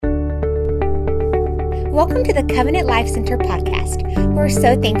Welcome to the Covenant Life Center podcast. We're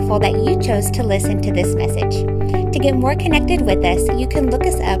so thankful that you chose to listen to this message. To get more connected with us, you can look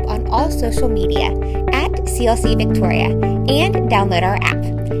us up on all social media at CLC Victoria and download our app.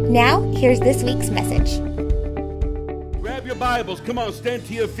 Now, here's this week's message. Grab your Bibles. Come on, stand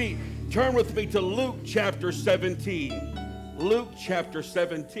to your feet. Turn with me to Luke chapter 17. Luke chapter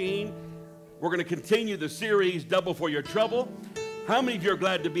 17. We're going to continue the series, Double for Your Trouble. How many of you are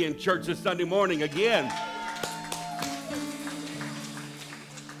glad to be in church this Sunday morning again?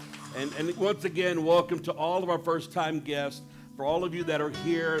 And once again, welcome to all of our first-time guests. For all of you that are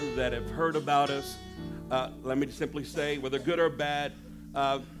here, that have heard about us, let me just simply say, whether good or bad,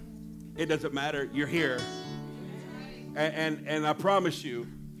 it doesn't matter. You're here. And I promise you,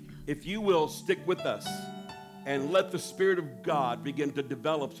 if you will stick with us and let the Spirit of God begin to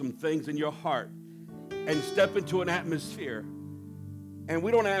develop some things in your heart and step into an atmosphere. And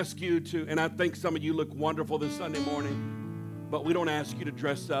we don't ask you to, and I think some of you look wonderful this Sunday morning, but we don't ask you to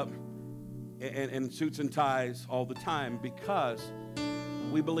dress up in suits and ties all the time, because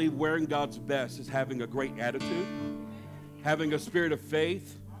we believe wearing God's best is having a great attitude, having a spirit of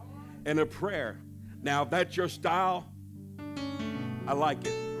faith, and a prayer. Now, if that's your style, I like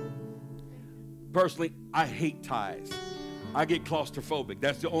it. Personally, I hate ties. I get claustrophobic.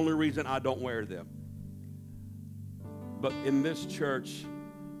 That's the only reason I don't wear them. But in this church,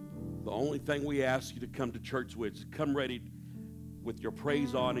 the only thing we ask you to come to church with is come ready with your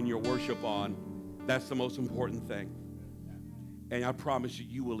praise on and your worship on. That's the most important thing. And I promise you,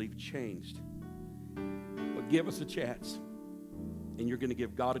 you will leave changed. But give us a chance. And you're going to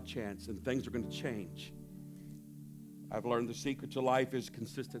give God a chance, and things are going to change. I've learned the secret to life is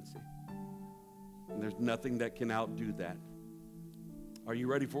consistency. And there's nothing that can outdo that. Are you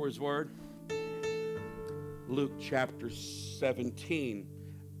ready for His word? Luke chapter 17,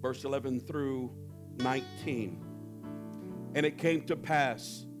 verse 11 through 19. And it came to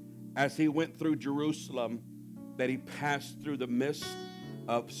pass, as he went through Jerusalem, that he passed through the midst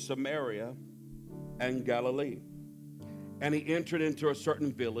of Samaria and Galilee. And he entered into a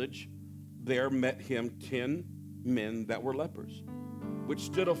certain village. There met him 10 men that were lepers, which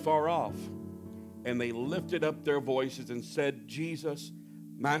stood afar off. And they lifted up their voices and said, Jesus,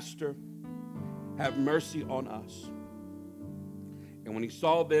 Master, have mercy on us. And when he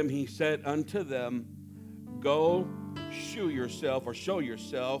saw them, he said unto them, Go show yourself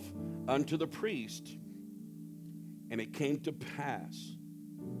unto the priest. And it came to pass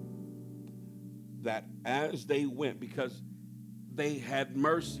that as they went, because they had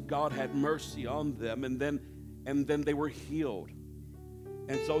mercy, God had mercy on them, and then they were healed.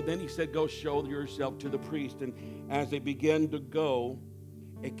 And so then he said, Go show yourself to the priest. And as they began to go,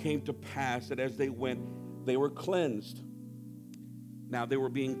 it came to pass that as they went, they were cleansed. Now, they were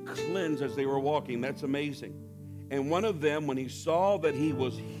being cleansed as they were walking. That's amazing. And one of them, when he saw that he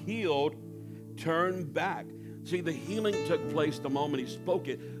was healed, turned back. See, the healing took place the moment he spoke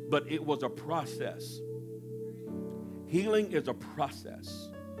it, but it was a process. Healing is a process.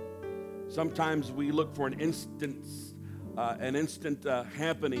 Sometimes we look for an instant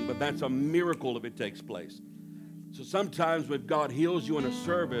happening, but that's a miracle if it takes place. So sometimes when God heals you in a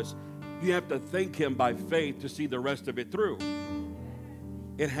service, you have to thank him by faith to see the rest of it through.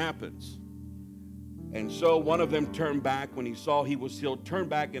 It happens. And so one of them turned back when he saw he was healed, turned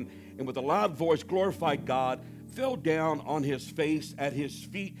back and with a loud voice glorified God, fell down on his face at his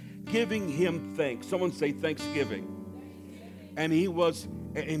feet, giving him thanks. Someone say thanksgiving. And he was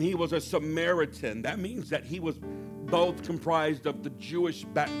a Samaritan. That means that he was both comprised of the Jewish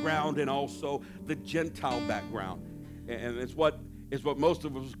background and also the Gentile background. And it's what most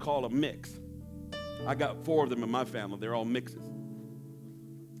of us call a mix. I got 4 of them in my family. They're all mixes.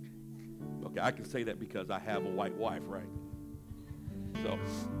 Okay, I can say that because I have a white wife, right? So,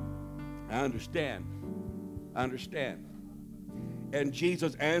 I understand. And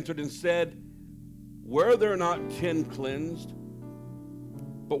Jesus answered and said, Were there not 10 cleansed?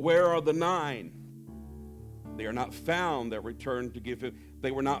 But where are the 9? They are not found that return to give him. They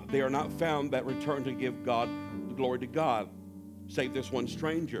are not found that return to give God the glory to God, save this one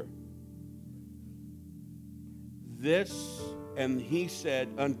stranger. And he said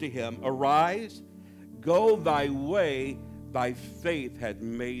unto him, Arise, go thy way, thy faith hath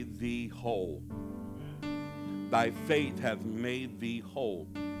made thee whole. Thy faith hath made thee whole.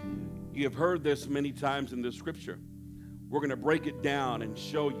 You have heard this many times in the scripture. We're going to break it down and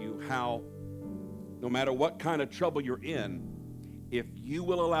show you how, no matter what kind of trouble you're in, if you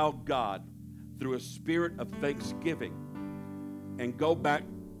will allow God, through a spirit of thanksgiving, and go back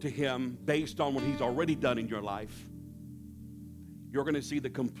to him based on what he's already done in your life, you're going to see the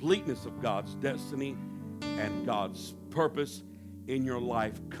completeness of God's destiny and God's purpose in your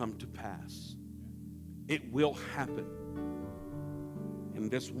life come to pass. It will happen. And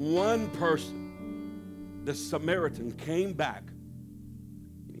this one person, the Samaritan, came back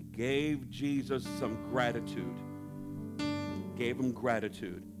and he gave Jesus some gratitude. Gave him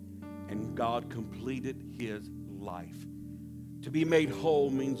gratitude. And God completed his life. To be made whole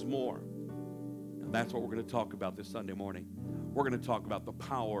means more. And that's what we're going to talk about this Sunday morning. We're going to talk about the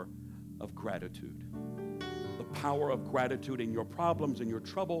power of gratitude. The power of gratitude in your problems, in your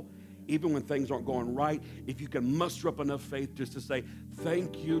trouble, even when things aren't going right. If you can muster up enough faith just to say,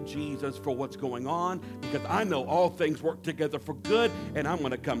 thank you, Jesus, for what's going on, because I know all things work together for good, and I'm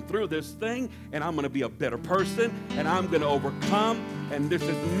going to come through this thing, and I'm going to be a better person, and I'm going to overcome, and this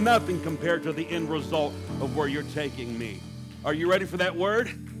is nothing compared to the end result of where you're taking me. Are you ready for that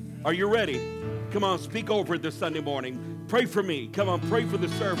word? Are you ready? Come on, speak over it this Sunday morning. Pray for me. Come on, pray for the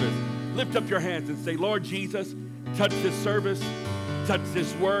service. Lift up your hands and say, Lord Jesus, touch this service, touch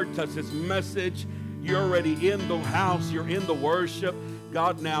this word, touch this message. You're already in the house. You're in the worship.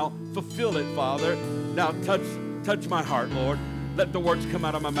 God, now fulfill it, Father. Now touch my heart, Lord. Let the words come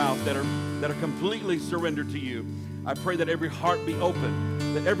out of my mouth that are completely surrendered to you. I pray that every heart be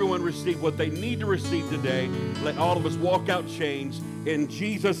open, that everyone receive what they need to receive today. Let all of us walk out changed in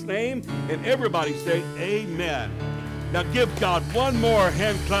Jesus' name. And everybody say, amen. Now give God one more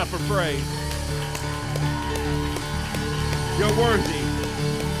hand clap of praise. You're worthy.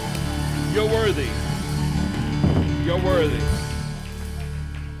 You're worthy. You're worthy.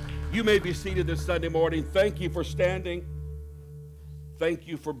 You may be seated this Sunday morning. Thank you for standing. Thank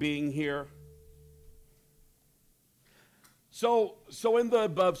you for being here. So in the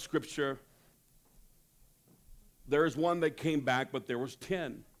above scripture, there's one that came back, but there was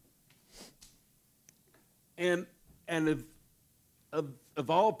 10. And of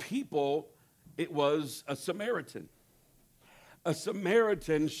all people, it was a Samaritan. A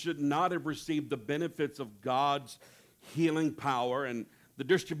Samaritan should not have received the benefits of God's healing power and the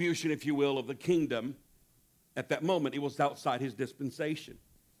distribution, if you will, of the kingdom at that moment. It was outside his dispensation.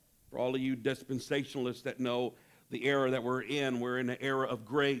 For all of you dispensationalists that know the era that we're in an era of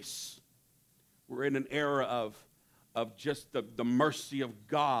grace. We're in an era of just the mercy of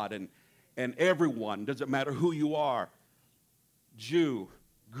God, and everyone, doesn't matter who you are, Jew,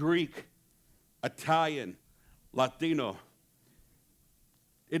 Greek, Italian, Latino,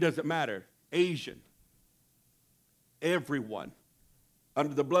 it doesn't matter, Asian, everyone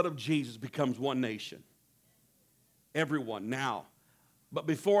under the blood of Jesus becomes one nation. Everyone now. But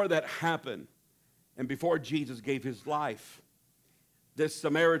before that happened, and before Jesus gave his life, this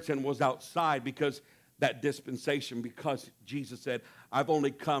Samaritan was outside because that dispensation, because Jesus said, I've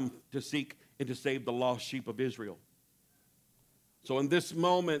only come to seek and to save the lost sheep of Israel. So in this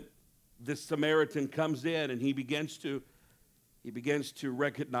moment, this Samaritan comes in and he begins to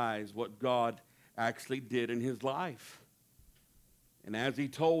recognize what God actually did in his life. And as he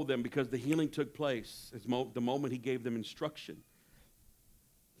told them, because the healing took place, the moment he gave them instruction,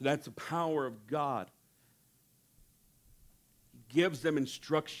 that's the power of God. He gives them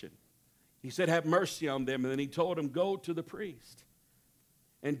instruction. He said, have mercy on them. And then he told them, go to the priest.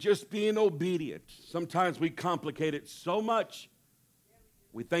 And just being obedient. Sometimes we complicate it so much.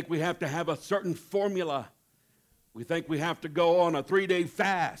 We think we have to have a certain formula. We think we have to go on a 3-day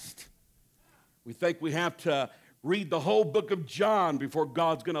fast. We think we have to read the whole book of John before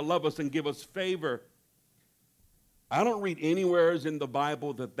God's going to love us and give us favor. I don't read anywhere in the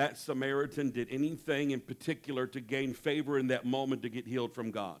Bible that Samaritan did anything in particular to gain favor in that moment to get healed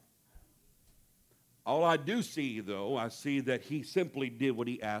from God. All I do see, though, I see that he simply did what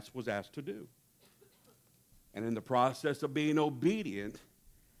he was asked to do. And in the process of being obedient,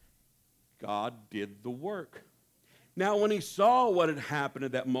 God did the work. Now, when he saw what had happened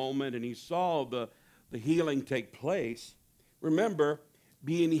at that moment and he saw the healing take place, remember,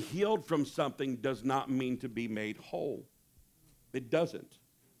 being healed from something does not mean to be made whole. It doesn't.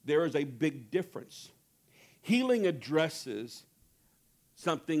 There is a big difference. Healing addresses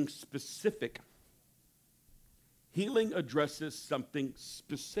something specific. Healing addresses something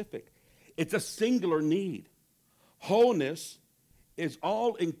specific. It's a singular need. Wholeness is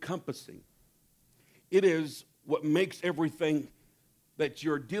all-encompassing. It is what makes everything that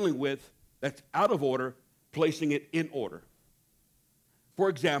you're dealing with that's out of order, placing it in order. For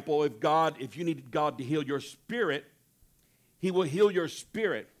example, if you needed God to heal your spirit, he will heal your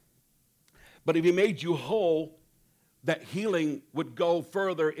spirit. But if he made you whole, that healing would go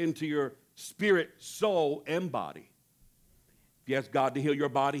further into your spirit, soul, and body. If you ask God to heal your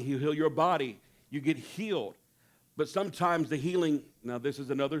body, he'll heal your body. You get healed. But sometimes the healing, now this is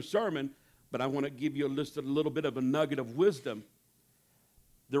another sermon, but I want to give you a little bit of a nugget of wisdom.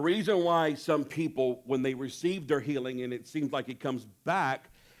 The reason why some people, when they receive their healing and it seems like it comes back,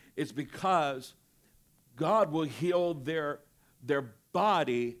 is because God will heal their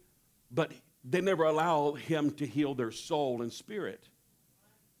body, but they never allow him to heal their soul and spirit.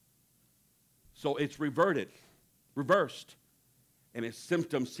 So it's reversed, and its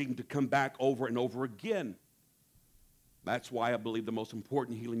symptoms seem to come back over and over again. That's why I believe the most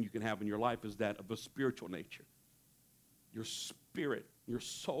important healing you can have in your life is that of a spiritual nature. Your spirit, your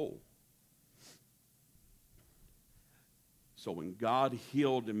soul. So when God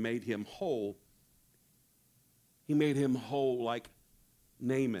healed and made him whole, he made him whole like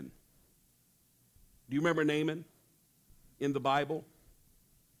Naaman. Do you remember Naaman in the Bible?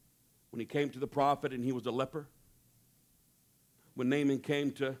 When he came to the prophet and he was a leper? When Naaman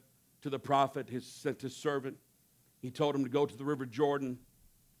came to the prophet, sent his servant, he told him to go to the river Jordan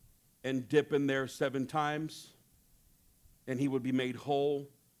and dip in there 7 times, and he would be made whole.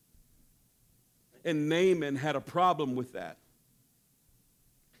 And Naaman had a problem with that.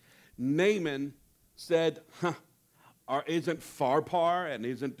 Naaman said, isn't Pharpar and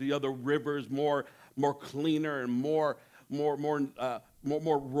isn't the other rivers more cleaner and more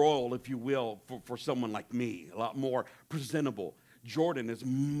royal, if you will, for someone like me, a lot more presentable? Jordan is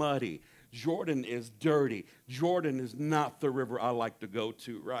muddy. Jordan is dirty. Jordan is not the river I like to go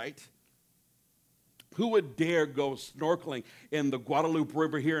to, right? Who would dare go snorkeling in the Guadalupe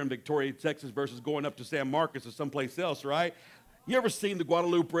River here in Victoria, Texas versus going up to San Marcos or someplace else, right? You ever seen the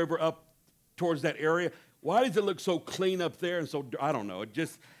Guadalupe River up towards that area? Why does it look so clean up there and so, I don't know.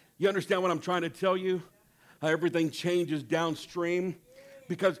 You understand what I'm trying to tell you? How everything changes downstream?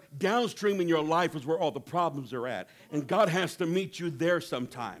 Because downstream in your life is where all the problems are at. And God has to meet you there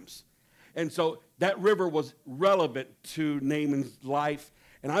sometimes. And so that river was relevant to Naaman's life.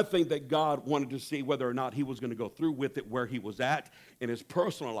 And I think that God wanted to see whether or not he was going to go through with it where he was at in his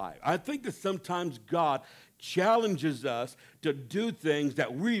personal life. I think that sometimes God challenges us to do things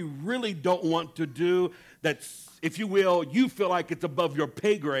that we really don't want to do, that's, if you will, you feel like it's above your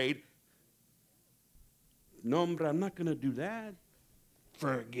pay grade. No, but I'm not going to do that.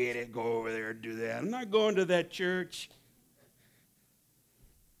 Forget it, go over there and do that. I'm not going to that church.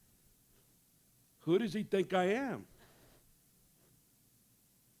 Who does he think I am?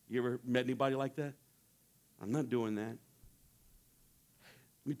 You ever met anybody like that? I'm not doing that.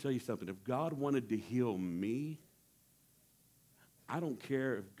 Let me tell you something. If God wanted to heal me, I don't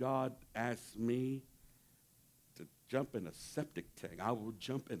care if God asks me to jump in a septic tank. I will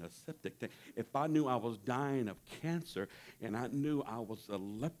jump in a septic tank. If I knew I was dying of cancer and I knew I was a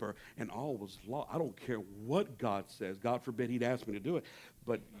leper and all was lost, I don't care what God says. God forbid he'd ask me to do it.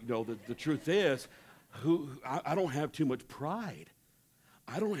 But, you know, the truth is, I don't have too much pride.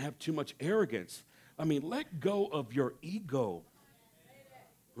 I don't have too much arrogance. I mean, let go of your ego.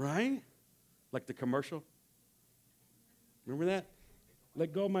 Right? Like the commercial. Remember that?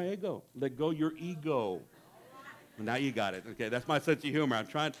 Let go of my ego. Let go of your ego. Well, now you got it. Okay, that's my sense of humor. I'm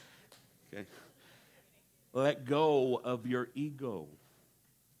trying. Okay. Let go of your ego.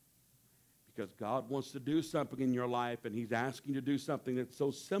 Because God wants to do something in your life, and he's asking you to do something that's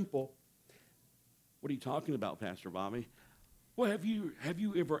so simple. What are you talking about, Pastor Bobby? Well, have you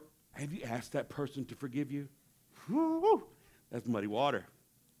asked that person to forgive you? Woo, that's muddy water.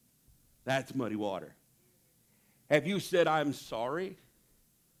 That's muddy water. Have you said, I'm sorry?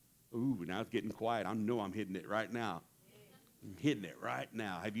 Ooh, now it's getting quiet. I know I'm hitting it right now. I'm hitting it right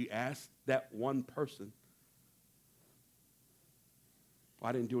now. Have you asked that one person? Well,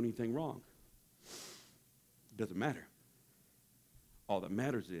 I didn't do anything wrong. It doesn't matter. All that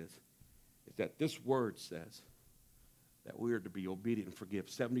matters is that this word says that we are to be obedient and forgive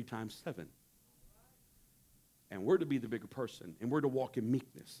 70 times 7. And we're to be the bigger person. And we're to walk in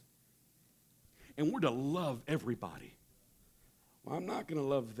meekness. And we're to love everybody. Well, I'm not going to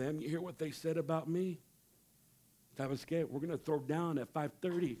love them. You hear what they said about me? I was scared. We're going to throw down at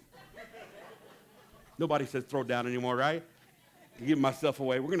 5:30. Nobody says throw down anymore, right? I give myself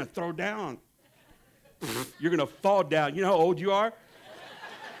away. We're going to throw down. You're going to fall down. You know how old you are?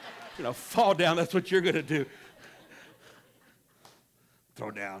 You're going to fall down. That's what you're going to do.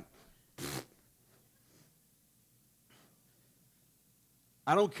 Throw down.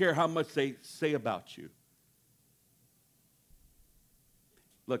 I don't care how much they say about you.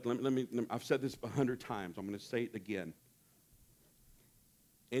 Look, let me I've said this 100 times. I'm going to say it again.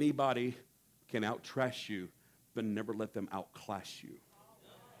 Anybody can out-trash you, but never let them outclass you.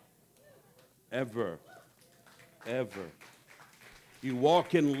 Ever. Ever. You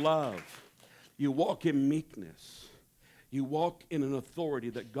walk in love. You walk in meekness. You walk in an authority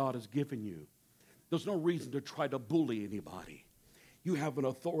that God has given you. There's no reason to try to bully anybody. You have an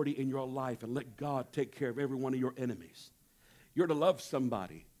authority in your life, and let God take care of every one of your enemies. You're to love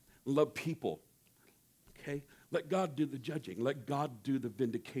somebody, love people, okay? Let God do the judging. Let God do the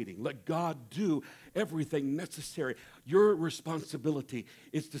vindicating. Let God do everything necessary. Your responsibility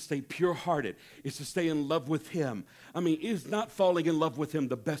is to stay pure-hearted, is to stay in love with Him. I mean, is not falling in love with Him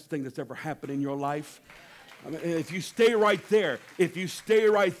the best thing that's ever happened in your life? I mean, if you stay right there,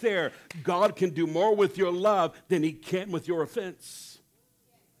 God can do more with your love than He can with your offense.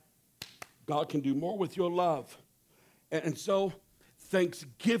 God can do more with your love. And so,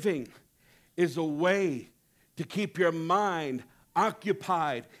 thanksgiving is a way to keep your mind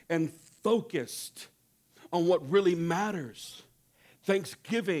occupied and focused on what really matters.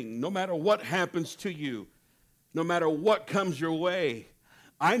 Thanksgiving, no matter what happens to you, no matter what comes your way.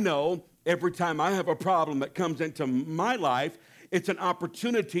 I know every time I have a problem that comes into my life, it's an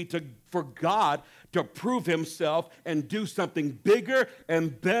opportunity for God to prove Himself and do something bigger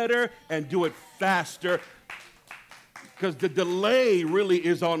and better and do it faster, because the delay really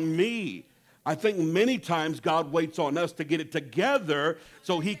is on me. I think many times God waits on us to get it together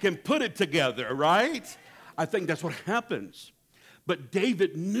so He can put it together, right? I think that's what happens. But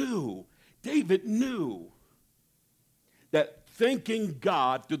David knew that thanking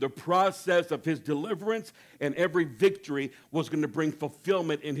God through the process of his deliverance and every victory was going to bring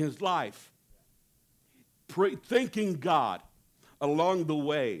fulfillment in his life. Thanking God along the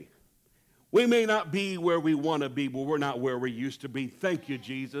way. We may not be where we want to be, but we're not where we used to be. Thank you,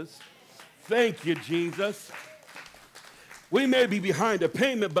 Jesus. Thank you, Jesus. We may be behind a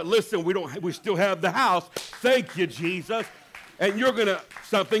payment, but listen, we still have the house. Thank you, Jesus. And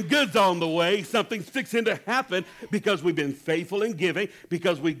something good's on the way. Something's fixing to happen because we've been faithful in giving,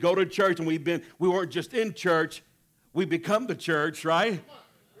 because we go to church and we weren't just in church, we become the church, right?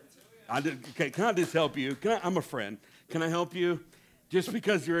 Okay, can I just help you? I'm a friend. Can I help you? Just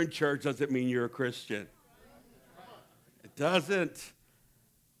because you're in church doesn't mean you're a Christian. It doesn't.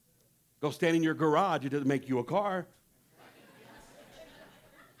 Go stand in your garage. It doesn't make you a car.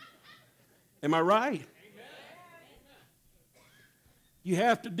 Am I right? You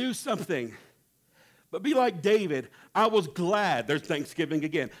have to do something. But be like David. I was glad. There's Thanksgiving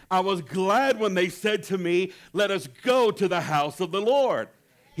again. I was glad when they said to me, let us go to the house of the Lord.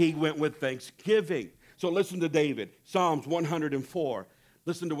 He went with thanksgiving. So listen to David. Psalms 104.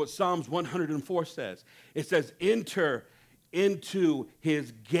 Listen to what Psalms 104 says. It says, enter into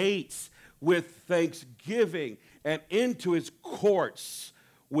his gates with thanksgiving and into his courts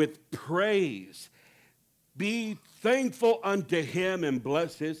with praise. Be thankful unto him and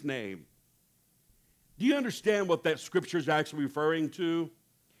bless his name. Do you understand what that scripture is actually referring to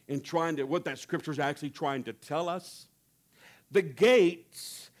and what that scripture is actually trying to tell us? The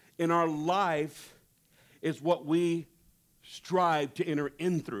gates in our life is what we strive to enter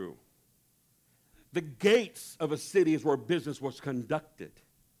in through. The gates of a city is where business was conducted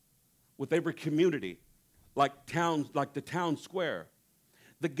with every community, like the town square.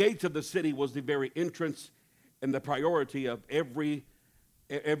 The gates of the city was the very entrance and the priority of every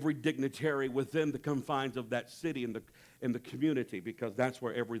dignitary within the confines of that city and the community, because that's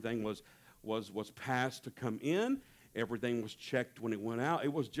where everything was passed to come in. Everything was checked when it went out.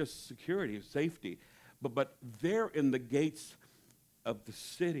 It was just security, safety. But there in the gates of the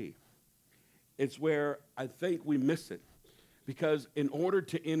city, it's where I think we miss it. Because in order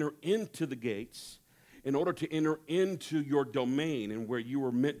to enter into the gates, in order to enter into your domain and where you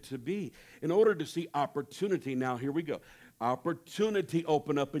were meant to be, in order to see opportunity, now here we go, opportunity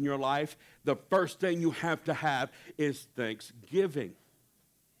open up in your life, the first thing you have to have is thanksgiving.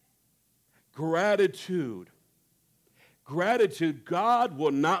 Gratitude. Gratitude. God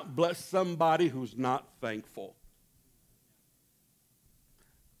will not bless somebody who's not thankful.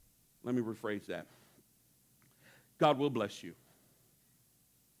 Let me rephrase that. God will bless you,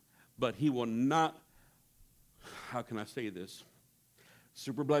 but he will not, how can I say this?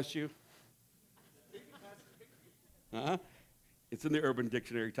 Super bless you? It's in the Urban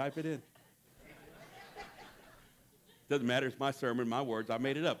Dictionary. Type it in. Doesn't matter. It's my sermon, my words. I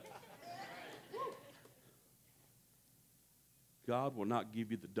made it up. God will not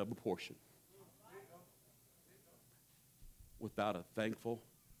give you the double portion without a thankful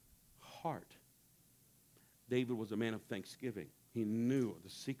heart. David was a man of thanksgiving. He knew the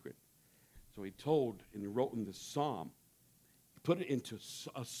secret. So he told, and he wrote in the psalm, he put it into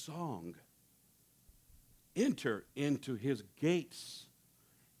a song. Enter into his gates.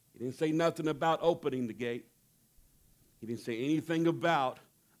 He didn't say nothing about opening the gate. He didn't say anything about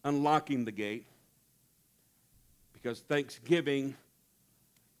unlocking the gate, Because thanksgiving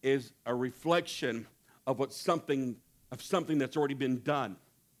is a reflection of something that's already been done.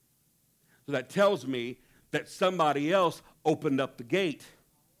 So that tells me that somebody else opened up the gate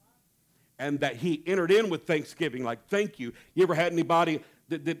and that he entered in with thanksgiving, like thank you. You ever had anybody,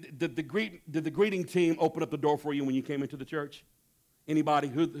 did the greeting team open up the door for you when you came into the church? Anybody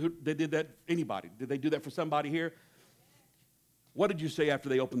who they did that? Anybody? Did they do that for somebody here? What did you say after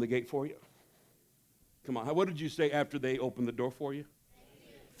they opened the gate for you? Come on, what did you say after they opened the door for you?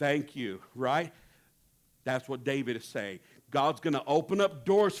 Thank you, right? That's what David is saying. God's going to open up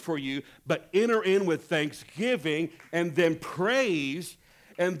doors for you, but enter in with thanksgiving and then praise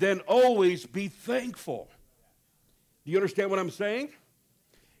and then always be thankful. Do you understand what I'm saying?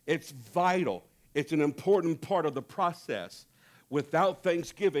 It's vital. It's an important part of the process. Without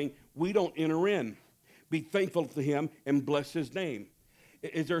thanksgiving, we don't enter in. Be thankful to him and bless his name.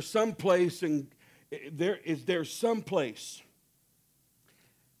 Is there some place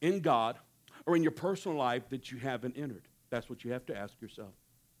in God or in your personal life that you haven't entered? That's what you have to ask yourself.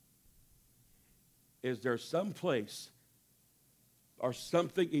 Is there some place or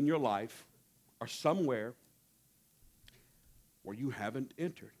something in your life or somewhere where you haven't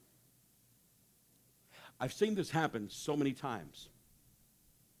entered? I've seen this happen so many times.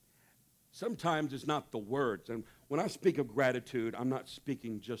 Sometimes it's not the words. And when I speak of gratitude, I'm not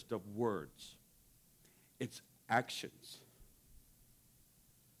speaking just of words. It's actions.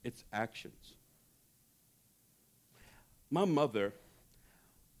 It's actions. My mother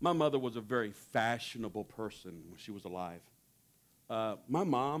was a very fashionable person when she was alive. My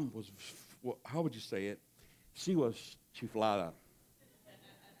mom was, how would you say it? She was chiflada.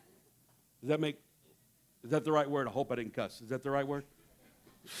 Is that the right word? I hope I didn't cuss. Is that the right word?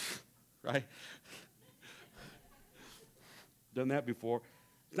 Right? Done that before.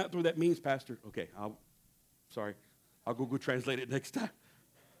 It's not what that means, Pastor. Okay, sorry. I'll Google translate it next time.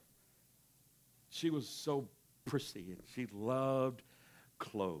 She was so prissy, and she loved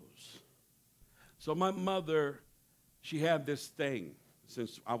clothes. So my mother, she had this thing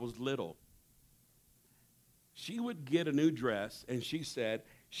since I was little. She would get a new dress, and she said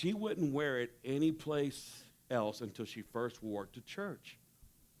she wouldn't wear it any place else until she first wore it to church.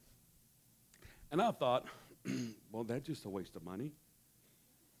 And I thought, well, that's just a waste of money.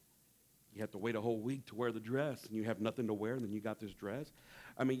 You have to wait a whole week to wear the dress, and you have nothing to wear, and then you got this dress.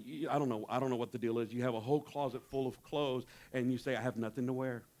 I mean, I don't know what the deal is. You have a whole closet full of clothes, and you say, I have nothing to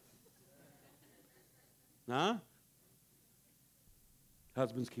wear. Huh?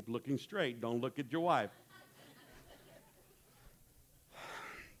 Husbands, keep looking straight. Don't look at your wife.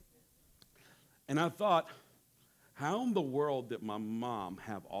 And I thought, how in the world did my mom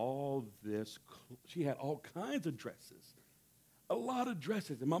have all this? She had all kinds of dresses. A lot of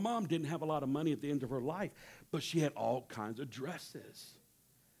dresses. And my mom didn't have a lot of money at the end of her life, but she had all kinds of dresses.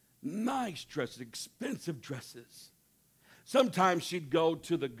 Nice dresses, expensive dresses. Sometimes she'd go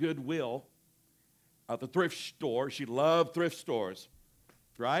to the Goodwill, the thrift store. She loved thrift stores,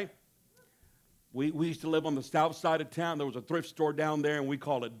 right? We used to live on the south side of town. There was a thrift store down there, and we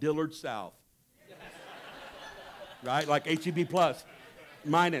called it Dillard South. Right? Like HEB plus,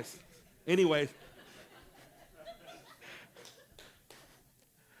 minus. Anyways.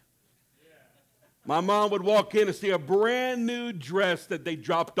 My mom would walk in and see a brand new dress that they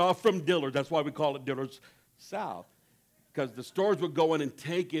dropped off from Dillard. That's why we call it Dillard South. Because the stores would go in and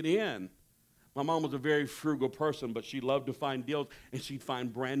take it in. My mom was a very frugal person, but she loved to find deals, and she'd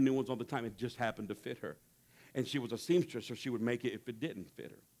find brand new ones all the time. It just happened to fit her. And she was a seamstress, so she would make it if it didn't fit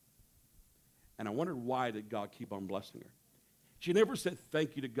her. And I wondered, why did God keep on blessing her? She never said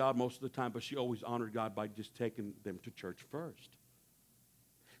thank you to God most of the time, but she always honored God by just taking them to church first.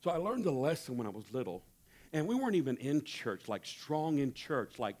 So I learned the lesson when I was little. And we weren't even in church, like strong in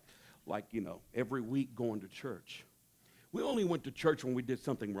church, like every week going to church. We only went to church when we did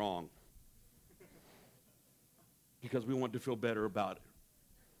something wrong. Because we wanted to feel better about it.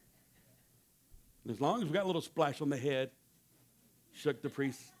 And as long as we got a little splash on the head, shook the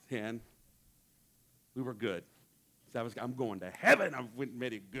priest's hand, we were good. So I'm going to heaven. I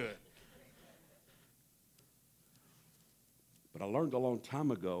made it good. But I learned a long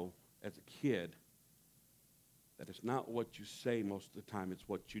time ago as a kid that it's not what you say most of the time, it's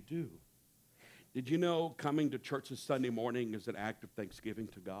what you do. Did you know coming to church this Sunday morning is an act of thanksgiving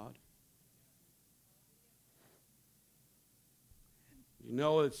to God? You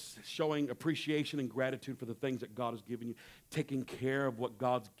know, it's showing appreciation and gratitude for the things that God has given you, taking care of what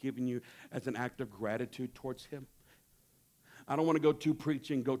God's given you as an act of gratitude towards him. I don't want to go too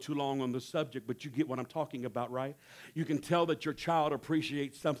preaching, go too long on the subject, but you get what I'm talking about, right? You can tell that your child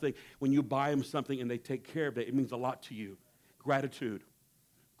appreciates something when you buy them something and they take care of it. It means a lot to you. Gratitude.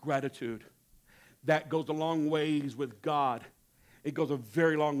 Gratitude. That goes a long ways with God. It goes a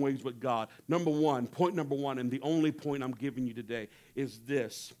very long ways with God. Point number one, and the only point I'm giving you today is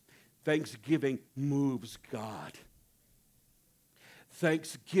this. Thanksgiving moves God.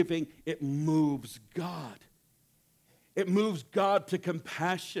 Thanksgiving, it moves God. It moves God to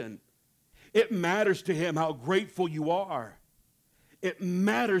compassion. It matters to him how grateful you are. It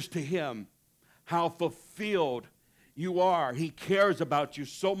matters to him how fulfilled you are. He cares about you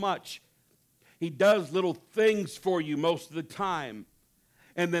so much. He does little things for you most of the time.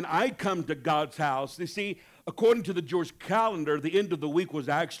 And then I come to God's house. You see, according to the Jewish calendar, the end of the week was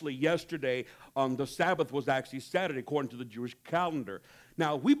actually yesterday. The Sabbath was actually Saturday, according to the Jewish calendar.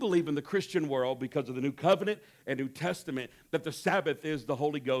 Now, we believe in the Christian world, because of the New Covenant and New Testament, that the Sabbath is the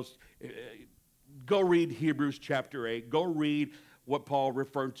Holy Ghost. Go read Hebrews chapter 8. Go read what Paul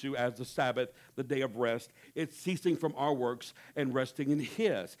referred to as the Sabbath, the day of rest. It's ceasing from our works and resting in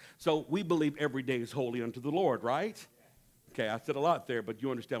his. So we believe every day is holy unto the Lord, right? Okay, I said a lot there, but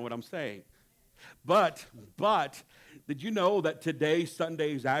you understand what I'm saying. But, did you know that today,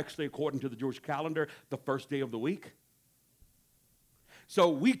 Sunday, is actually, according to the Jewish calendar, the first day of the week? So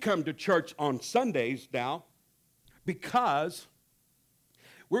we come to church on Sundays now because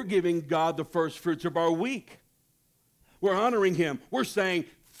we're giving God the first fruits of our week. We're honoring him. We're saying,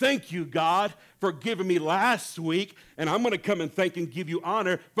 thank you, God, for giving me last week, and I'm going to come and thank and give you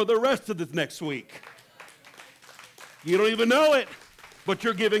honor for the rest of this next week. You don't even know it, but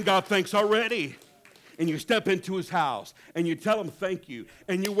you're giving God thanks already. And you step into his house, and you tell him thank you,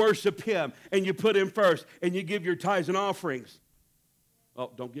 and you worship him, and you put him first, and you give your tithes and offerings.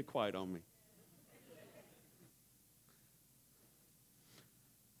 Oh, don't get quiet on me.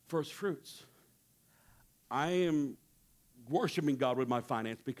 First fruits. I am worshiping God with my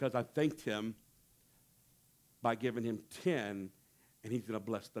finance because I thanked him by giving him 10, and he's going to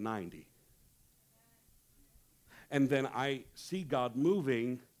bless the 90. And then I see God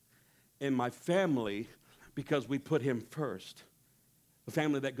moving in my family because we put him first. The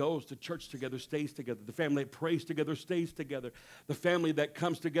family that goes to church together stays together. The family that prays together stays together. The family that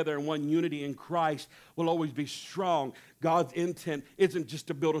comes together in one unity in Christ will always be strong. God's intent isn't just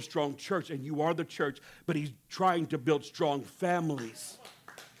to build a strong church, and you are the church, but he's trying to build strong families.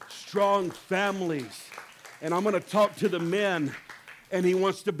 Strong families. And I'm going to talk to the men, and he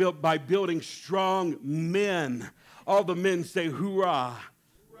wants to build by building strong men. All the men say, hoorah.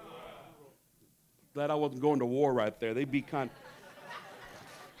 Glad I wasn't going to war right there. They'd be kind of...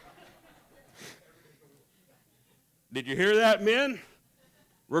 Did you hear that, men?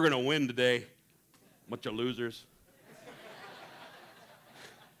 We're going to win today. Bunch of losers.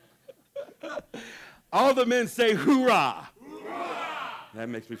 All the men say, hoorah. Hoorah! That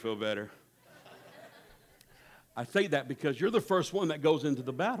makes me feel better. I say that because you're the first one that goes into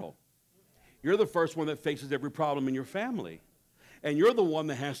the battle. You're the first one that faces every problem in your family. And you're the one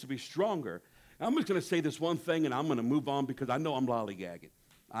that has to be stronger. I'm just going to say this one thing, and I'm going to move on because I know I'm lollygagging.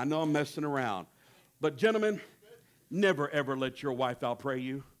 I know I'm messing around. But gentlemen, never, ever let your wife out-pray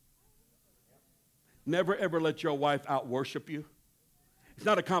you. Never, ever let your wife out-worship you. It's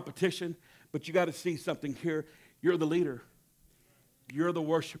not a competition, but you got to see something here. You're the leader. You're the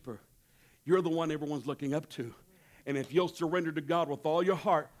worshiper. You're the one everyone's looking up to. And if you'll surrender to God with all your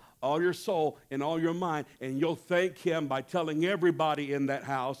heart, all your soul, and all your mind, and you'll thank him by telling everybody in that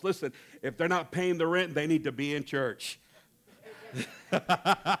house, listen, if they're not paying the rent, they need to be in church.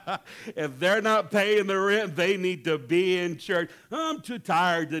 If they're not paying the rent, they need to be in church. I'm too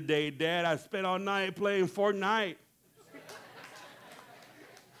tired today, Dad. I spent all night playing Fortnite.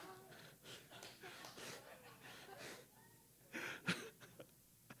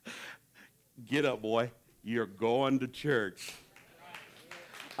 Get up, boy. You're going to church.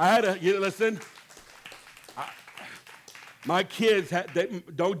 Listen. My kids,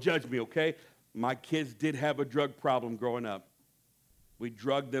 don't judge me, okay? My kids did have a drug problem growing up. We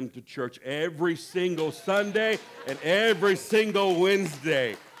drugged them to church every single Sunday and every single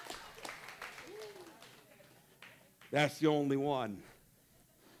Wednesday. That's the only one.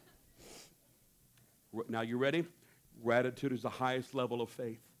 Now, you ready? Gratitude is the highest level of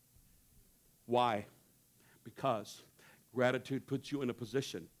faith. Why? Because gratitude puts you in a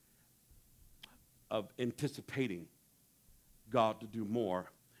position of anticipating God to do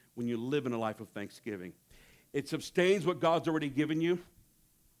more when you live in a life of thanksgiving. It sustains what God's already given you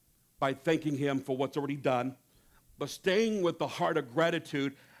by thanking him for what's already done. But staying with the heart of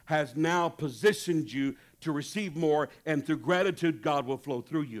gratitude has now positioned you to receive more, and through gratitude, God will flow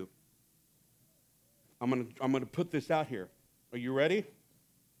through you. I'm going to put this out here. Are you ready?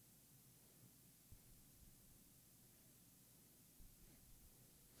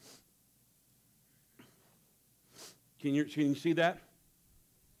 Can you see that?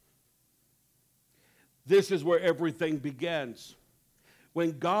 This is where everything begins.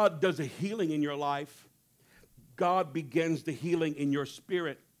 When God does a healing in your life, God begins the healing in your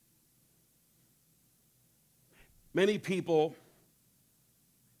spirit. Many people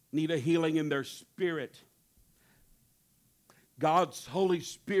need a healing in their spirit. God's Holy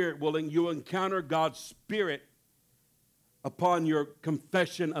Spirit you encounter God's Spirit upon your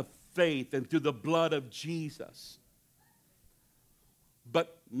confession of faith and through the blood of Jesus.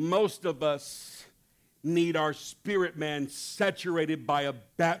 But most of us need our spirit man saturated by a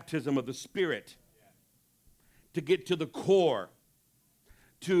baptism of the Spirit to get to the core.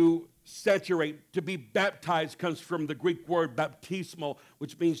 To saturate, to be baptized comes from the Greek word baptismo,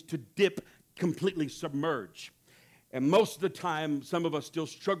 which means to dip, completely submerge. And most of the time, some of us still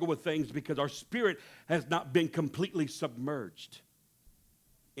struggle with things because our spirit has not been completely submerged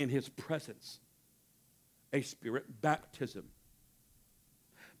in his presence. A spirit baptism.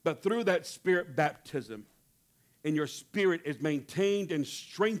 But through that spirit baptism, and your spirit is maintained and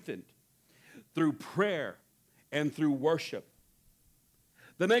strengthened through prayer and through worship.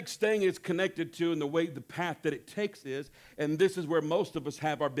 The next thing is connected to, and the path that it takes is, and this is where most of us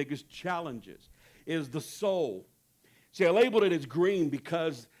have our biggest challenges, is the soul. See, I labeled it as green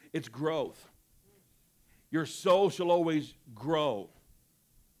because it's growth. Your soul shall always grow.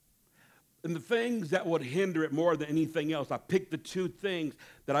 And the things that would hinder it more than anything else, I picked the two things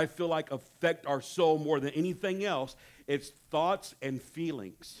that I feel like affect our soul more than anything else. It's thoughts and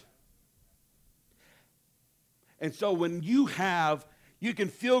feelings. And so when you can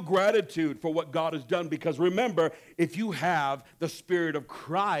feel gratitude for what God has done, because remember, if you have the Spirit of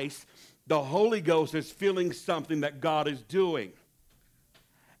Christ, the Holy Ghost is feeling something that God is doing.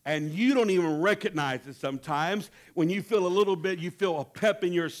 And you don't even recognize it sometimes. When you feel a little bit, you feel a pep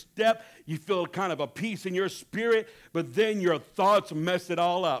in your step, you feel kind of a peace in your spirit, but then your thoughts mess it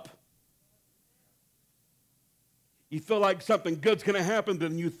all up. You feel like something good's going to happen,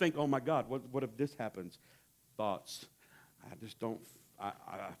 then you think, oh my God, what if this happens? Thoughts.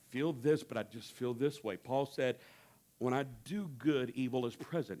 I feel this, but I just feel this way. Paul said, when I do good, evil is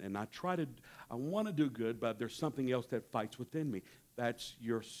present. And I want to do good, but there's something else that fights within me. That's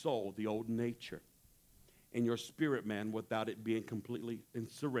your soul, the old nature, and your spirit man without it being completely in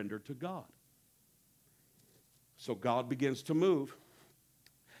surrender to God. So God begins to move.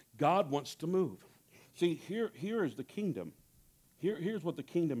 God wants to move. See, here is the kingdom. Here's what the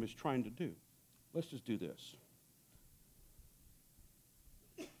kingdom is trying to do. Let's just do this.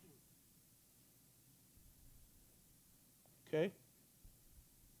 Okay?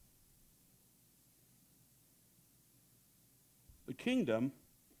 The kingdom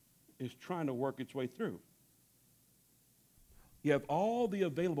is trying to work its way through. You have all the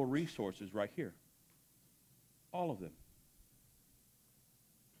available resources right here. All of them.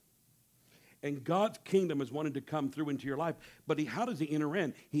 And God's kingdom is wanting to come through into your life. But how does he enter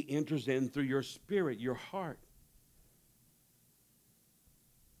in? He enters in through your spirit, your heart.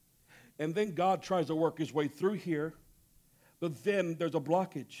 And then God tries to work his way through here. But then there's a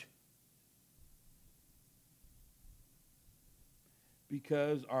blockage.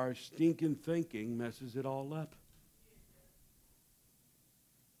 Because our stinking thinking messes it all up.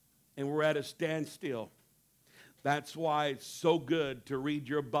 And we're at a standstill. That's why it's so good to read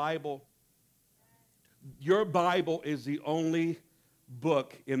your Bible. Your Bible is the only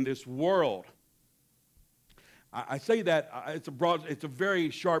book in this world. I say that, it's a very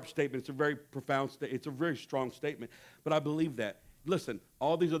sharp statement. It's a very profound statement. It's a very strong statement. But I believe that. Listen,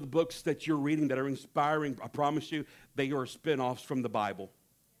 all these other books that you're reading that are inspiring, I promise you, they are spin-offs from the Bible.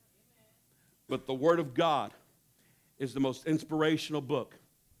 But the Word of God is the most inspirational book.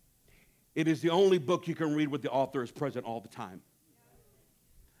 It is the only book you can read where the author is present all the time.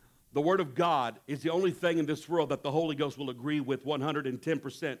 The Word of God is the only thing in this world that the Holy Ghost will agree with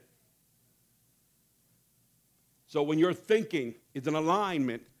 110%. So when your thinking is in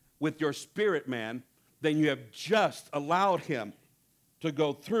alignment with your spirit man, then you have just allowed him to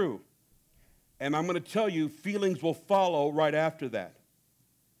go through. And I'm going to tell you, feelings will follow right after that.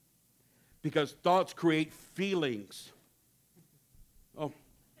 Because thoughts create feelings. Oh.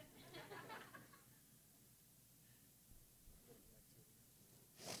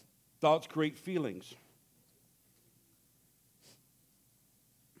 Thoughts create feelings.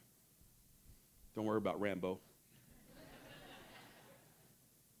 Don't worry about Rambo.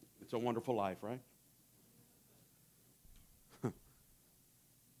 It's a Wonderful Life, right?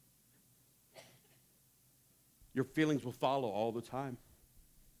 Your feelings will follow all the time.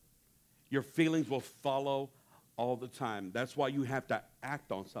 Your feelings will follow all the time. That's why you have to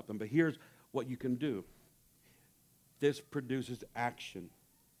act on something. But here's what you can do. This produces action.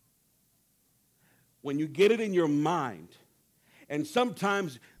 When you get it in your mind, and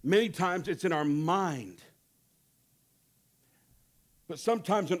sometimes, many times, it's in our mind. But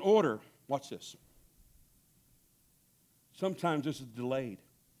sometimes in order, watch this. Sometimes this is delayed.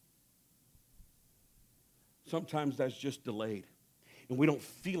 Sometimes that's just delayed. And we don't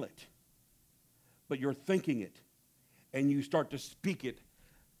feel it. But you're thinking it. And you start to speak it.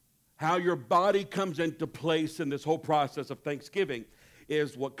 How your body comes into place in this whole process of Thanksgiving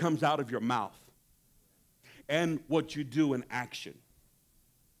is what comes out of your mouth. And what you do in action.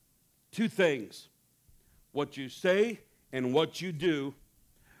 Two things. What you say and what you do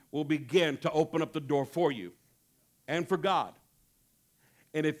will begin to open up the door for you and for God.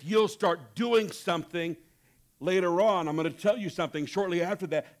 And if you'll start doing something later on, I'm going to tell you something shortly after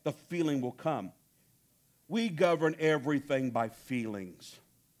that, the feeling will come. We govern everything by feelings.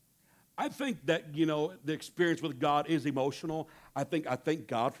 I think that, the experience with God is emotional. I thank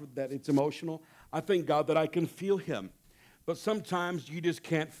God for that it's emotional. I thank God that I can feel him. But sometimes you just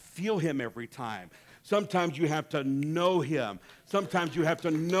can't feel him every time. Sometimes you have to know him. Sometimes you have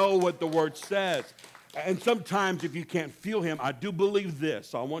to know what the word says. And sometimes if you can't feel him, I do believe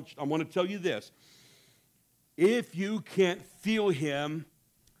this. I want to tell you this. If you can't feel him,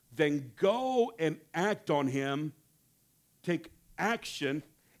 then go and act on him. Take action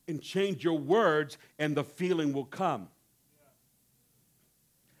and change your words, and the feeling will come.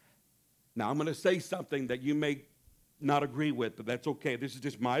 Now, I'm going to say something that you may not agree with, but that's okay. This is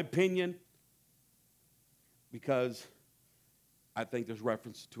just my opinion because I think there's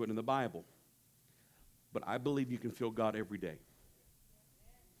reference to it in the Bible. But I believe you can feel God every day.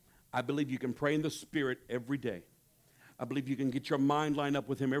 I believe you can pray in the Spirit every day. I believe you can get your mind lined up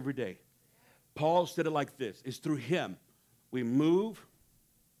with him every day. Paul said it like this. It's through him we move,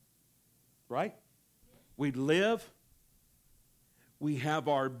 right? We live. We have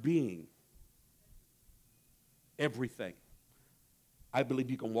our being. Everything. I believe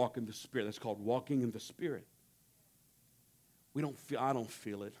you can walk in the Spirit. That's called walking in the Spirit. I don't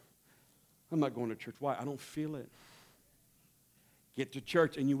feel it. I'm not going to church. Why? I don't feel it. Get to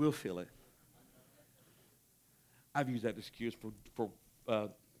church and you will feel it. I've used that excuse for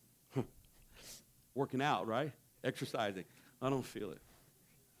working out, right? Exercising. I don't feel it.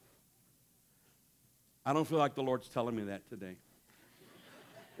 I don't feel like the Lord's telling me that today.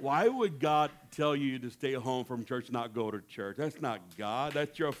 Why would God tell you to stay home from church, not go to church? That's not God.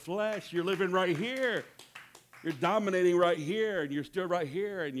 That's your flesh. You're living right here. You're dominating right here, and you're still right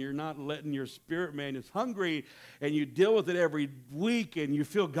here, and you're not letting your spirit man is hungry, and you deal with it every week, and you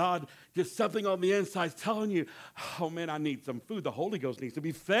feel God, just something on the inside is telling you, oh, man, I need some food. The Holy Ghost needs to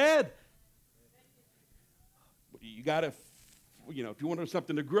be fed. You got to, if you want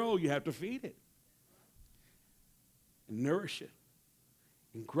something to grow, you have to feed it and nourish it.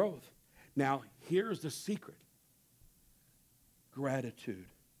 And growth. Now, here's the secret. Gratitude.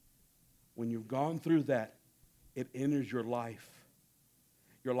 When you've gone through that, it enters your life.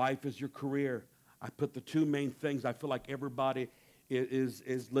 Your life is your career. I put the two main things I feel like everybody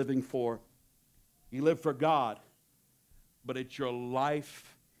is living for. You live for God, but it's your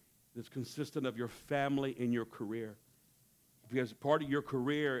life that's consistent of your family and your career. Because part of your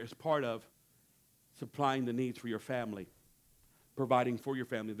career is part of supplying the needs for your family. Providing for your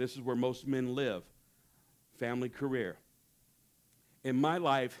family. This is where most men live. Family, career. In my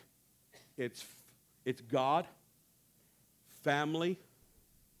life, it's God, family,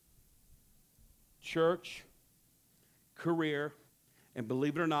 church, career, and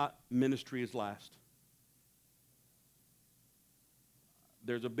believe it or not, ministry is last.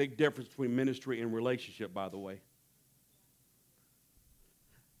 There's a big difference between ministry and relationship, by the way.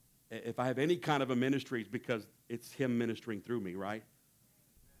 If I have any kind of a ministry, it's because it's him ministering through me, right?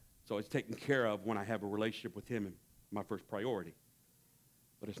 So it's taken care of when I have a relationship with him, my first priority.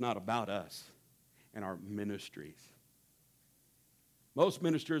 But it's not about us and our ministries. Most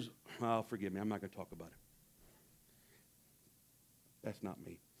ministers, forgive me, I'm not going to talk about it. That's not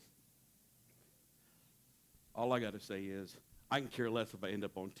me. All I got to say is, I can care less if I end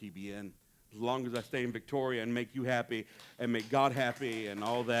up on TBN. As long as I stay in Victoria and make you happy and make God happy and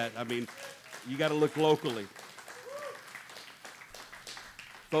all that. I mean, you got to look locally.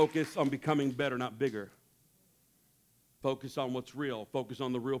 Focus on becoming better, not bigger. Focus on what's real. Focus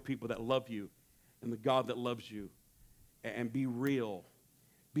on the real people that love you and the God that loves you. And be real.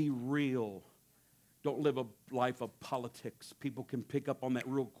 Be real. Don't live a life of politics. People can pick up on that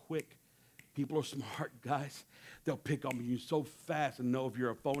real quick. People are smart, guys. They'll pick on you so fast and know if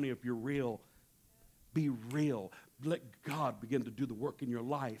you're a phony, if you're real. Be real. Let God begin to do the work in your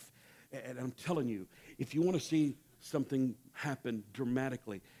life. And I'm telling you, if you want to see something happen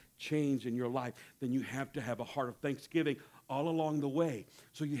dramatically, change in your life, then you have to have a heart of thanksgiving all along the way.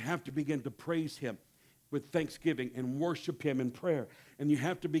 So you have to begin to praise him with thanksgiving and worship him in prayer. And you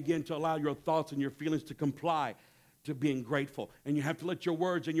have to begin to allow your thoughts and your feelings to comply to being grateful. And you have to let your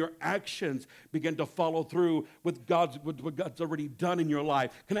words and your actions begin to follow through with what God's already done in your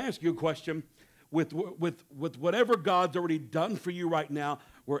life. Can I ask you a question? With whatever God's already done for you right now,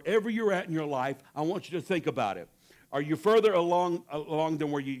 wherever you're at in your life, I want you to think about it. Are you further along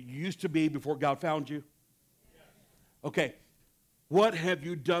than where you used to be before God found you? Okay. What have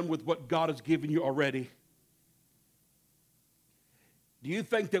you done with what God has given you already? Do you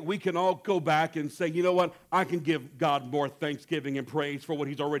think that we can all go back and say, you know what, I can give God more thanksgiving and praise for what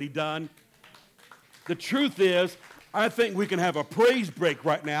he's already done? The truth is, I think we can have a praise break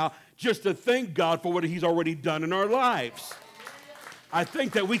right now just to thank God for what he's already done in our lives. I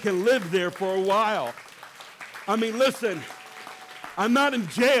think that we can live there for a while. I mean, listen, I'm not in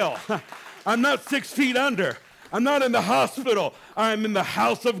jail. I'm not 6 feet under. I'm not in the hospital. I'm in the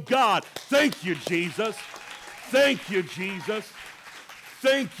house of God. Thank you, Jesus. Thank you, Jesus.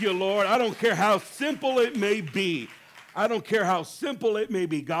 Thank you, Lord. I don't care how simple it may be. I don't care how simple it may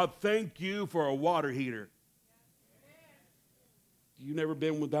be. God, thank you for a water heater. You never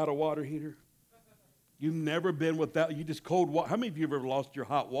been without a water heater? You've never been without, you just cold water. How many of you have ever lost your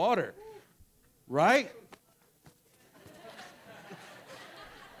hot water? Right?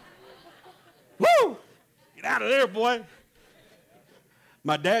 Woo! Get out of there, boy.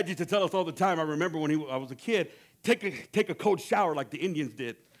 My dad used to tell us all the time, I remember when I was a kid, take a cold shower like the Indians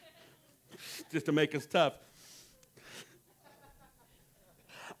did, just to make us tough.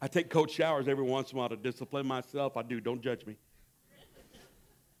 I take cold showers every once in a while to discipline myself. I do. Don't judge me.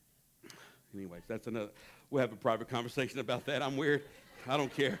 Anyways, that's another. We'll have a private conversation about that. I'm weird. I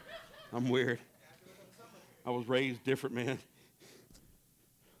don't care. I'm weird. I was raised different, man.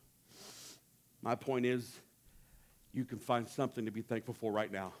 My point is, you can find something to be thankful for right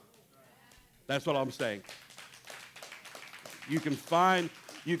now. That's what I'm saying. You can spend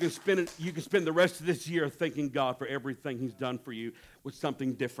the rest of this year thanking God for everything he's done for you with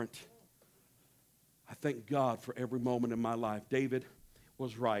something different. I thank God for every moment in my life. David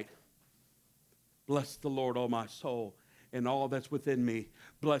was right. Bless the Lord, O my soul, and all that's within me.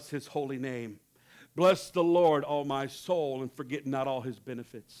 Bless his holy name. Bless the Lord, O my soul, and forget not all his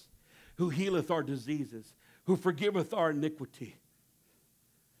benefits, who healeth our diseases, who forgiveth our iniquity.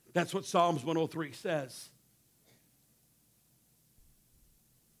 That's what Psalms 103 says.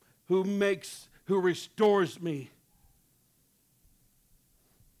 Who restores me.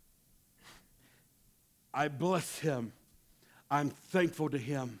 I bless him. I'm thankful to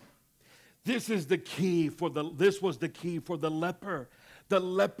him. This was the key for the leper. The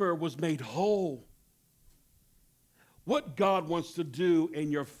leper was made whole. What God wants to do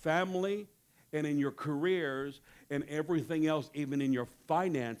in your family and in your careers and everything else, even in your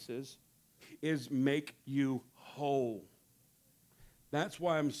finances, is make you whole. That's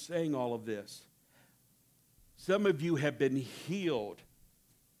why I'm saying all of this. Some of you have been healed.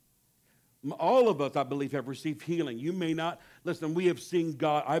 All of us, I believe, have received healing. You may not. Listen, we have seen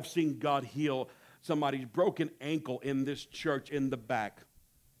God. I've seen God heal somebody's broken ankle in this church in the back.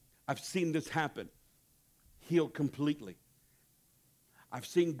 I've seen this happen. Healed completely. I've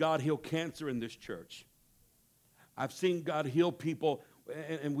seen God heal cancer in this church. I've seen God heal people,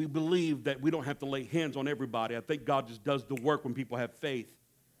 and we believe that we don't have to lay hands on everybody. I think God just does the work when people have faith.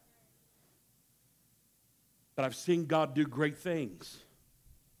 But I've seen God do great things.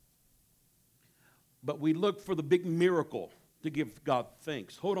 But we look for the big miracle to give God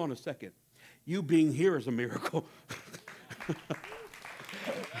thanks. Hold on a second. You being here is a miracle.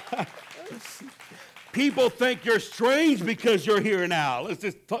 People think you're strange because you're here now. Let's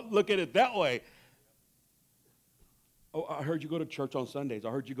just look at it that way. Oh, I heard you go to church on Sundays. I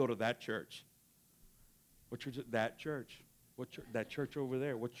heard you go to that church. What church is that church? What church? That church over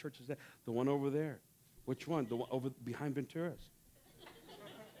there. What church is that? The one over there. Which one? The one over behind Ventura's.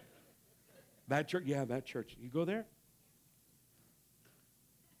 That church? Yeah, that church. You go there?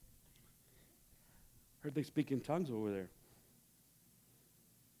 Heard they speak in tongues over there.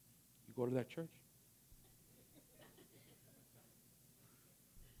 You go to that church?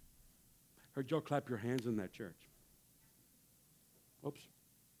 Heard y'all clap your hands in that church. Oops.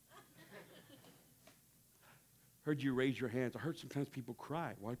 Heard you raise your hands. I heard sometimes people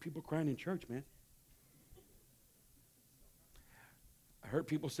cry. Why are people crying in church, man? I heard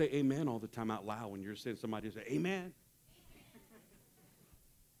people say amen all the time out loud when you're saying somebody say amen.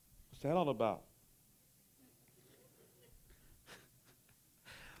 What's that all about?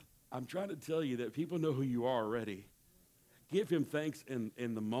 I'm trying to tell you that people know who you are already. Give him thanks in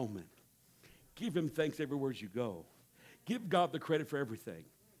the moment. Give him thanks everywhere you go. Give God the credit for everything.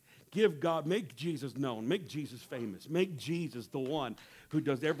 Give God, make Jesus known. Make Jesus famous. Make Jesus the one who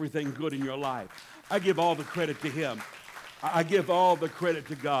does everything good in your life. I give all the credit to him. I give all the credit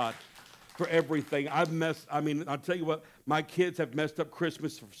to God for everything. I'll tell you what, my kids have messed up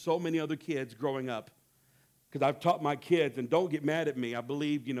Christmas for so many other kids growing up. Because I've taught my kids, and don't get mad at me. I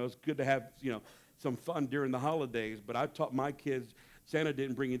believe, it's good to have, some fun during the holidays. But I've taught my kids, Santa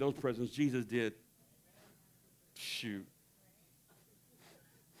didn't bring you those presents. Jesus did. Shoot.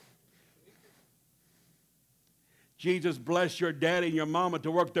 Jesus bless your daddy and your mama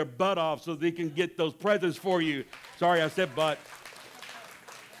to work their butt off so they can get those presents for you. Sorry, I said butt.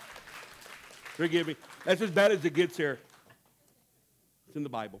 Forgive me. That's as bad as it gets here. It's in the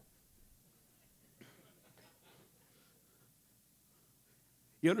Bible.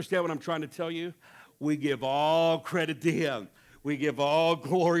 You understand what I'm trying to tell you? We give all credit to him. We give all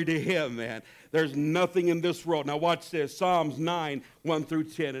glory to him, man. There's nothing in this world. Now watch this. Psalms 9, 1 through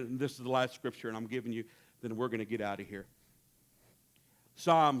 10. And this is the last scripture, and I'm giving you, then we're going to get out of here.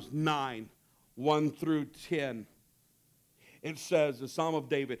 Psalms 9, 1 through 10. It says, the Psalm of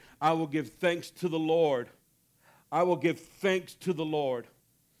David, I will give thanks to the Lord. I will give thanks to the Lord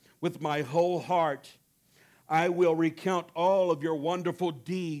with my whole heart. I will recount all of your wonderful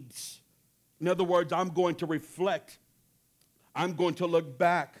deeds. In other words, I'm going to reflect. I'm going to look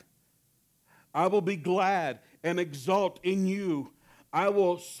back. I will be glad and exult in you. I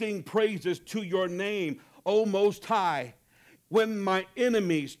will sing praises to your name, O Most High. When my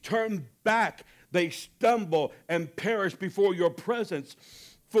enemies turn back, they stumble and perish before your presence.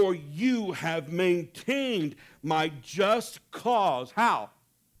 For you have maintained my just cause. How?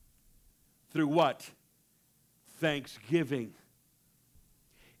 Through what? Thanksgiving.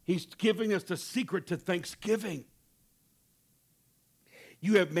 He's giving us the secret to thanksgiving.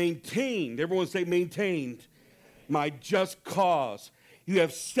 You have maintained, everyone say maintained, my just cause. You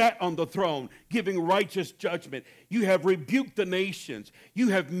have sat on the throne, giving righteous judgment. You have rebuked the nations. You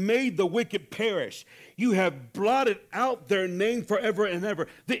have made the wicked perish. You have blotted out their name forever and ever.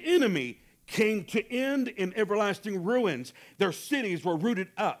 The enemy came to end in everlasting ruins. Their cities were rooted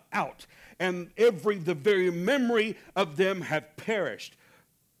out, and the very memory of them have perished.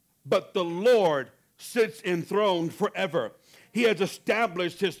 But the Lord sits enthroned forever. He has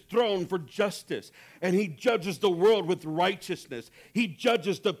established his throne for justice, and he judges the world with righteousness. He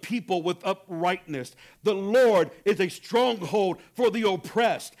judges the people with uprightness. The Lord is a stronghold for the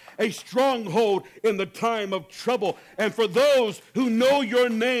oppressed, a stronghold in the time of trouble. And for those who know your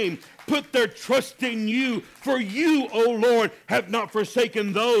name, put their trust in you. For you, O Lord, have not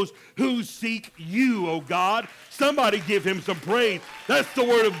forsaken those who seek you, O God. Somebody give him some praise. That's the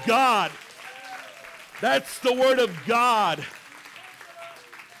word of God. That's the word of God.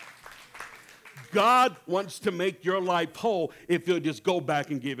 God wants to make your life whole if you'll just go back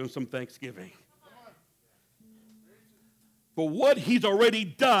and give him some thanksgiving for what he's already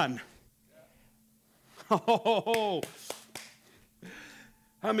done. Oh,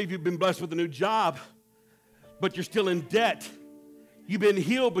 how many of you have been blessed with a new job, but you're still in debt? You've been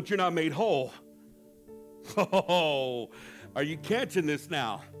healed, but you're not made whole. Oh, are you catching this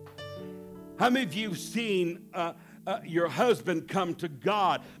now? How many of you have seen your husband come to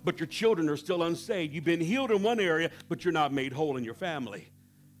God, but your children are still unsaved? You've been healed in one area, but you're not made whole in your family.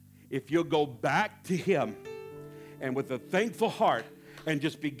 If you'll go back to him and with a thankful heart and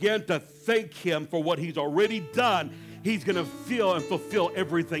just begin to thank him for what he's already done, he's going to feel and fulfill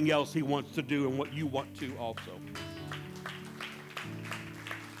everything else he wants to do and what you want to also.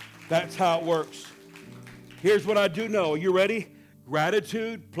 That's how it works. Here's what I do know. Are you ready?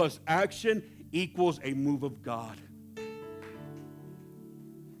 Gratitude plus action equals a move of God.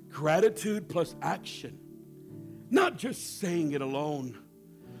 Gratitude plus action. Not just saying it alone,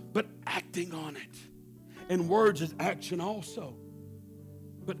 but acting on it. And words is action also.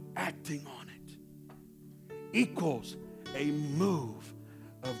 But acting on it equals a move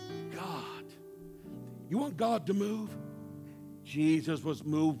of God. You want God to move? Jesus was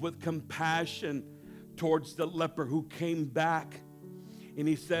moved with compassion towards the leper who came back. And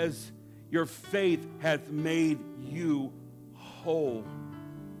he says, your faith hath made you whole.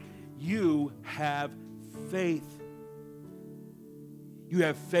 You have faith. You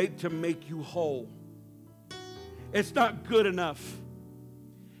have faith to make you whole. It's not good enough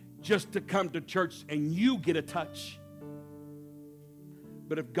just to come to church and you get a touch.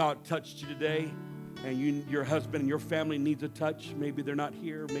 But if God touched you today and your husband and your family needs a touch, maybe they're not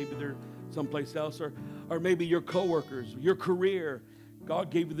here, maybe they're someplace else, or maybe your coworkers, your career,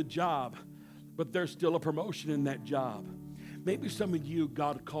 God gave you the job, but there's still a promotion in that job. Maybe some of you,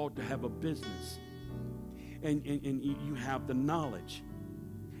 God called to have a business, and you have the knowledge.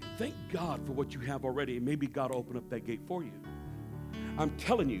 Thank God for what you have already, and maybe God will open up that gate for you. I'm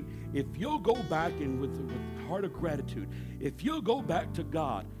telling you, if you'll go back and with heart of gratitude, if you'll go back to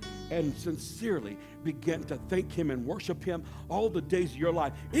God and sincerely begin to thank Him and worship Him all the days of your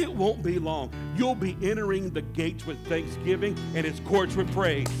life, it won't be long. You'll be entering the gates with thanksgiving and His courts with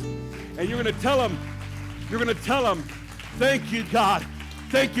praise. And you're going to tell Him, thank you, God.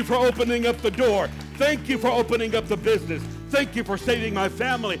 Thank you for opening up the door. Thank you for opening up the business. Thank you for saving my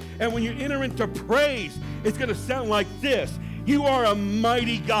family. And when you enter into praise, it's going to sound like this. You are a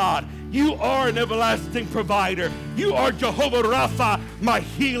mighty God. You are an everlasting provider. You are Jehovah Rapha, my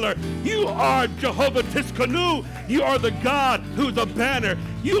healer. You are Jehovah Tiskanu. You are the God who's a banner.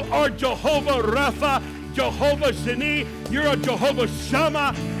 You are Jehovah Rapha, Jehovah Shani. You're a Jehovah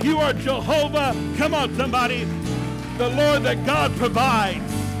Shammah. You are Jehovah, come on somebody, the Lord that God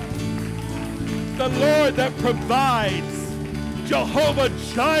provides. The Lord that provides. Jehovah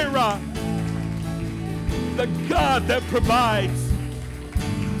Jireh, the God that provides.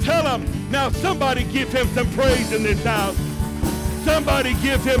 Tell Him, now somebody give Him some praise in this house. Somebody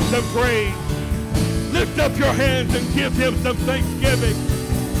give Him some praise. Lift up your hands and give Him some thanksgiving.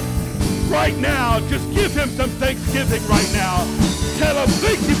 Right now, just give Him some thanksgiving right now. Tell Him,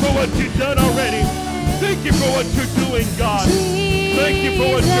 thank you for what you've done already. Thank you for what you're doing, God. Thank you for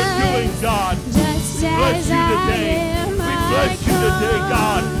what you're doing, God. We bless you today. We bless you today,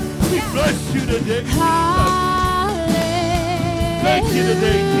 God. We bless you today, Jesus. Thank you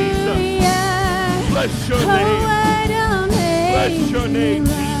today, Jesus. Bless your name. Bless your name,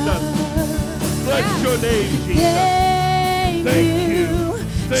 Jesus. Bless your name, Jesus. Thank you.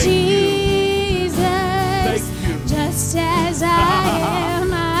 Thank you. Thank you. Just as I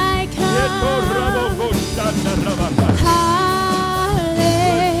am, I come.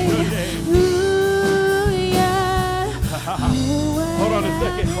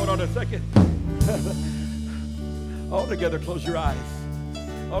 Hold on a second. All together, close your eyes.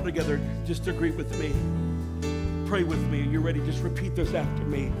 All together, just agree with me. Pray with me. Are you ready? Just repeat this after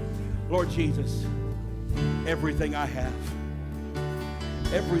me. Lord Jesus, everything I have,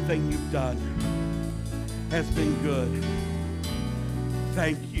 everything you've done has been good.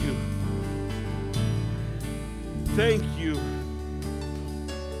 Thank you. Thank you.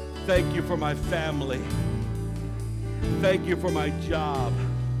 Thank you for my family. Thank you for my job.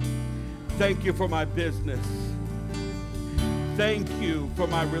 Thank you for my business. Thank you for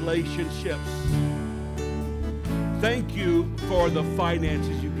my relationships. Thank you for the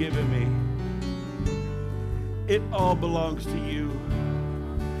finances you've given me. It all belongs to you.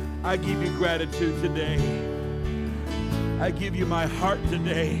 I give you gratitude today. I give you my heart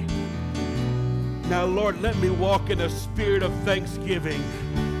today. Now, Lord, let me walk in a spirit of thanksgiving.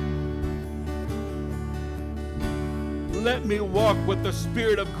 Let me walk with the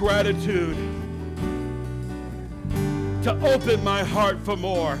spirit of gratitude to open my heart for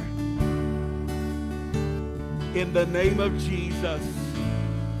more. In the name of Jesus.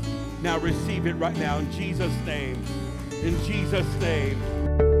 Now receive it right now in Jesus' name. In Jesus' name.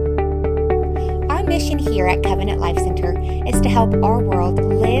 Our mission here at Covenant Life Center is to help our world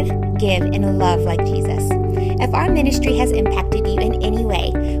live, give, and love like Jesus. If our ministry has impacted you in any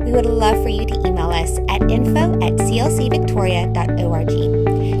way, we would love for you to email us at info@clcvictoria.org.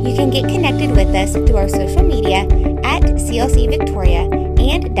 You can get connected with us through our social media at CLC Victoria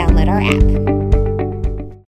and download our app.